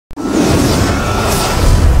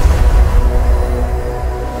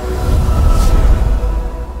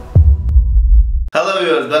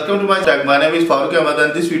welcome to my channel. My name is Farooq Ahmed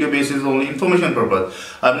and this video base is only information purpose.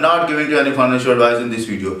 I'm not giving you any financial advice in this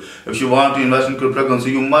video. If you want to invest in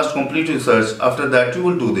cryptocurrency, you must complete research. After that, you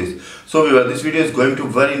will do this. So this video is going to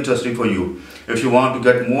be very interesting for you. If you want to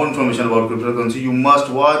get more information about cryptocurrency, you must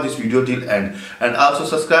watch this video till end. And also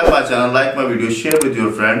subscribe my channel, like my video, share with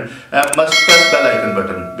your friend, and must press bell icon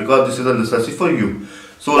button because this is a necessity for you.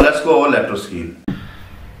 So let's go over laptop screen.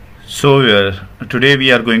 So today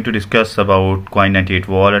we are going to discuss about Coin98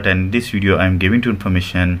 wallet, and in this video I am giving you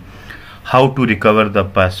information how to recover the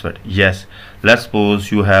password. Yes, let's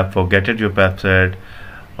suppose you have forgotten your password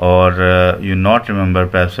or you not remember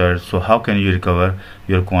password. So how can you recover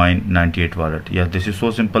your Coin98 wallet? Yes, this is so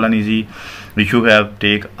simple and easy. If you have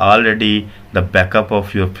take already the backup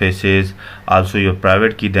of your phrases, also your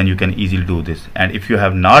private key, then you can easily do this. And if you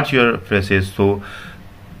have not your phrases, so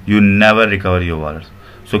you never recover your wallet.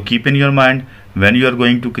 So keep in your mind, when you are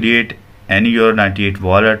going to create any your 98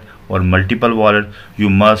 wallet or multiple wallet, you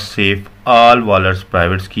must save all wallets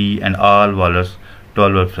private key and all wallets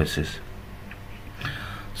 12-word phrases.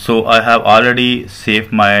 So I have already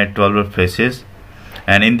saved my 12-word phrases,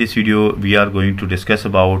 and in this video we are going to discuss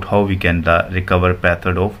about how we can recover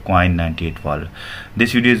password of Coin98 wallet.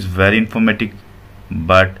 This video is very informative,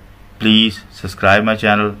 but please subscribe my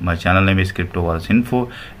channel. My channel name is Crypto Wallets Info,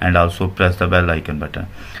 and also press the bell icon button.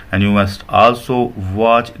 And you must also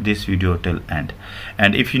watch this video till end.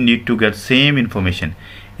 And if you need to get same information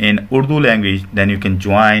in Urdu language, then you can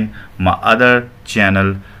join my other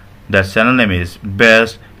channel. That channel name is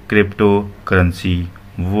Best Cryptocurrency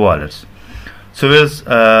Wallets. So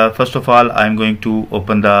first of all, I'm going to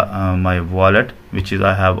open the my wallet, which is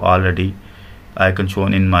I have already icon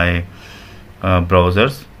shown in my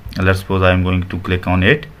browsers. Let's suppose I'm going to click on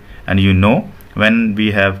it, and you know when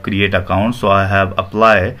we have create account, so I have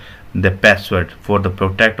apply the password for the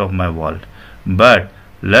protect of my wallet. But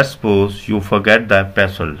let's suppose you forget that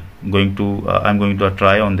password. I'm going to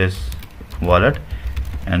try on this wallet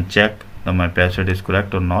and check that my password is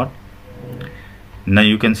correct or not. Now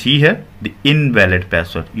you can see here the invalid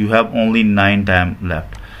password. You have only 9 times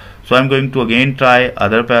left. So I'm going to again try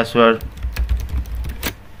other password,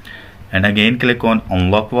 and again click on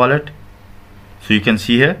unlock wallet. So you can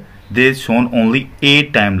see here there is shown only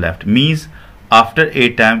 8 times left, means after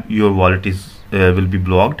 8 times your wallet is will be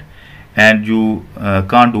blocked and you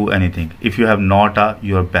can't do anything if you have not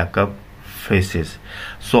your backup phrases.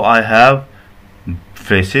 So I have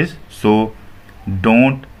phrases, so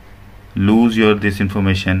don't lose this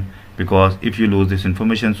information, because if you lose this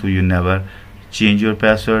information, so you never change your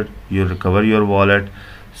password, you recover your wallet.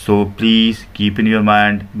 So please keep in your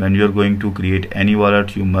mind, when you are going to create any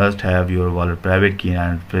wallet, you must have your wallet private key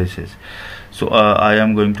and phrases. So I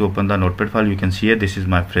am going to open the notepad file. You can see here this is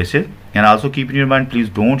my phrases, and also keep in your mind, please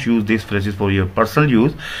don't use these phrases for your personal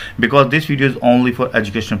use, because this video is only for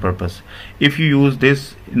educational purpose. If you use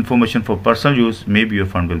this information for personal use, maybe your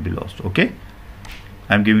fund will be lost. Okay,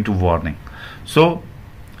 I'm giving to warning. So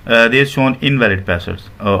they are shown invalid passwords.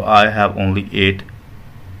 I have only 8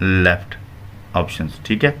 left options.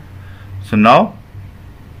 Okay, so now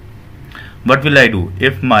what will I do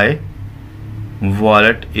if my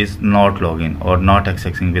wallet is not login or not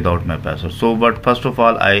accessing without my password? So but first of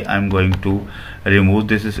all, I am going to remove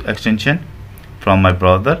this extension from my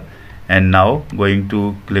browser, and now going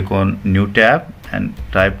to click on new tab and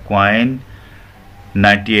type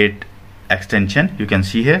Coin98 extension. You can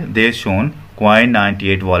see here they shown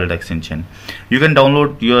Coin98 wallet extension. You can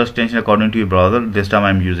download your extension according to your browser. This time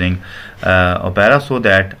I'm using Opera, so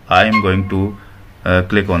that I am going to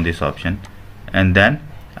click on this option, and then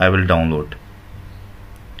I will download.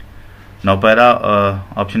 Now Opera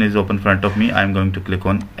option is open in front of me. I'm going to click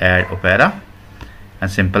on add Opera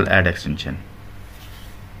and simple add extension.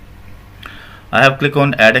 I have clicked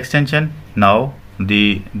on add extension. Now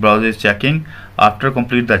the browser is checking. After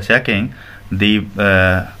complete the checking, the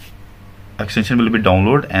extension will be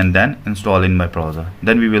download and then install in my browser.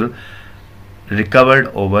 Then we will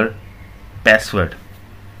recovered over password.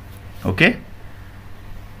 Okay,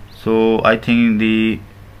 so I think the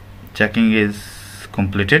checking is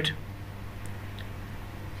completed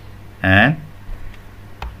and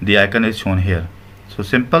the icon is shown here. So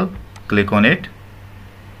simple, click on it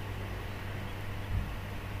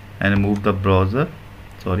and move the browser.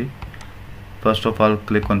 Sorry, first of all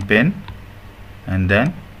click on pen and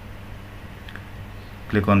then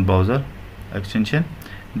click on browser extension.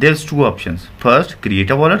 There's 2 options. First, create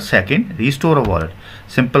a wallet. Second, restore a wallet.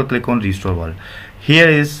 Simple, click on restore wallet. Here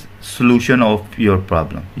is solution of your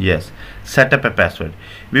problem. Yes, set up a password.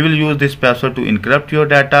 We will use this password to encrypt your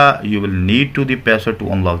data. You will need to the password to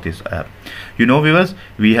unlock this app. You know, viewers,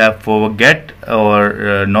 we have forget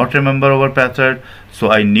or not remember our password,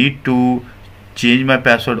 so I need to change my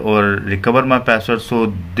password or recover my password.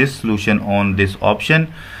 So this solution on this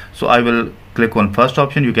option, so I will click on first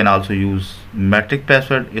option. You can also use metric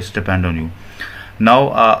password, it's depend on you.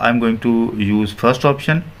 Now I'm going to use first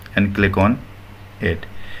option and click on it,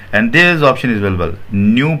 and this option is available,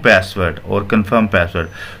 new password or confirm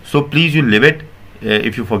password. So please you leave it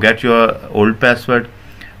if you forget your old password,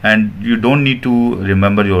 and you don't need to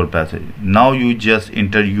remember your old password. Now you just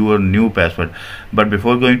enter your new password, but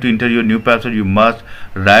before going to enter your new password, you must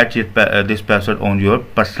write this password on your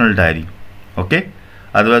personal diary. Okay,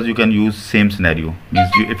 otherwise you can use same scenario.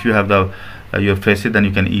 Means if you have the your faces, then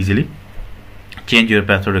you can easily change your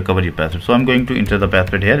password, recover your password. So I'm going to enter the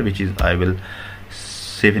password here, which is I will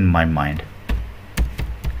save in my mind.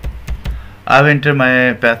 I will enter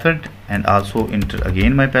my password and also enter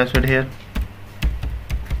again my password here.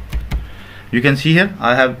 You can see here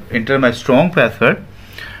I have entered my strong password,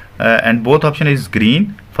 and both option is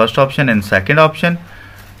green, first option and second option.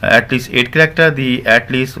 At least 8 character, the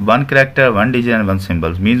at least 1 character, 1 digit and 1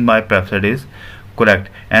 symbol means my password is correct,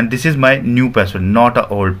 and this is my new password, not an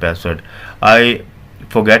old password. I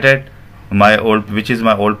forget it my old, which is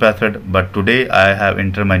my old password, but today I have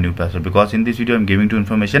entered my new password, because in this video I'm giving you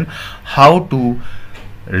information how to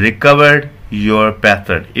recover your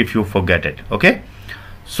password if you forget it. Okay,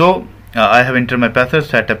 so I have entered my password,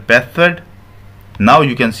 set up password. Now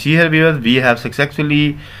you can see here, viewers, we have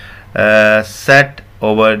successfully set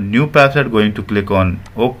our new password. Going to click on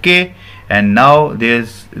OK, and now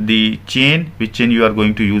there's the chain, which chain you are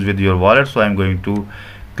going to use with your wallet. So I'm going to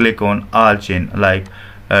click on all chain like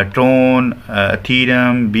Tron,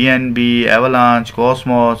 Ethereum, BNB, Avalanche,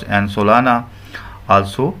 Cosmos and Solana,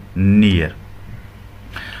 also Near.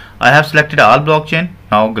 I have selected all blockchain.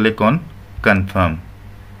 Now click on confirm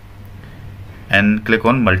and click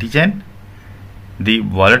on multi-chain. The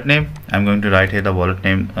wallet name, I'm going to write here the wallet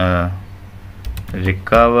name,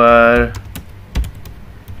 recover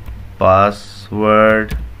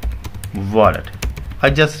password wallet. I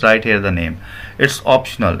just write here the name. It's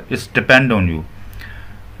optional, it's depend on you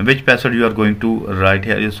which password you are going to write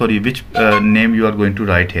here, sorry, which name you are going to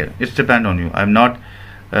write here. It's depend on you. I'm not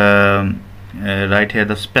write here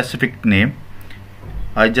the specific name.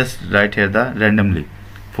 I just write here the randomly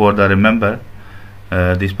for the remember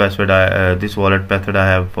this password, this wallet password I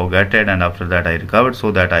have forgotten, and after that I recovered,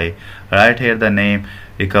 so that I write here the name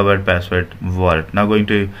recovered password wallet. Now going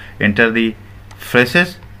to enter the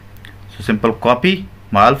phrases, so simple copy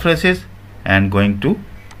my all phrases and going to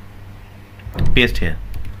paste here.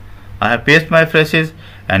 I have pasted my phrases,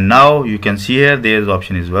 and now you can see here there is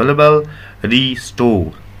option is available,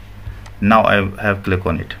 restore. Now I have click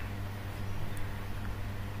on it.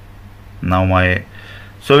 Now my,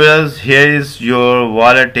 so as here is your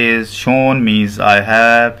wallet is shown, means I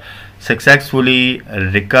have successfully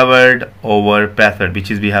recovered our password, which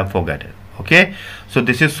is we have forgotten. Okay, so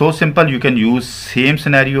this is so simple. You can use same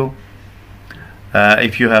scenario.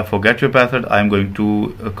 If you have forget your password, I'm going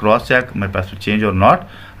to cross check my password change or not.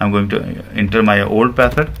 I'm going to enter my old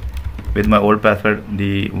password. With my old password,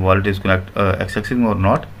 the wallet is accessing or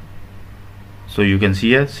not. So you can see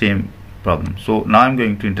here same problem. So now I'm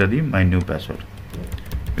going to enter my new password,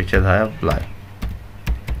 which as I have applied.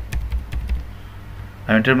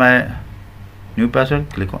 I enter my new password,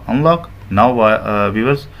 click on unlock. Now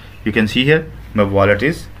viewers, you can see here my wallet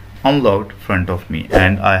is unlocked front of me,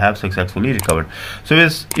 and I have successfully recovered. So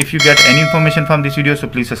if you get any information from this video, so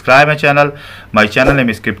please subscribe my channel. My channel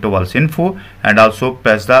name is Crypto Wallets Info, and also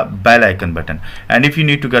press the bell icon button. And if you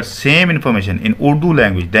need to get same information in Urdu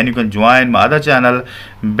language, then you can join my other channel,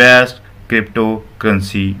 Best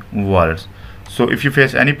Cryptocurrency Wallets. So if you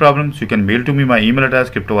face any problems, you can mail to me. My email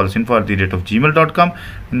address cryptowalletsinfo@gmail.com,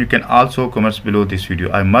 and you can also comment below this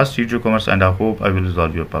video. I must read your comments, and I hope I will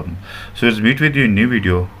resolve your problem. So let's meet with you in new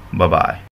video. Bye bye.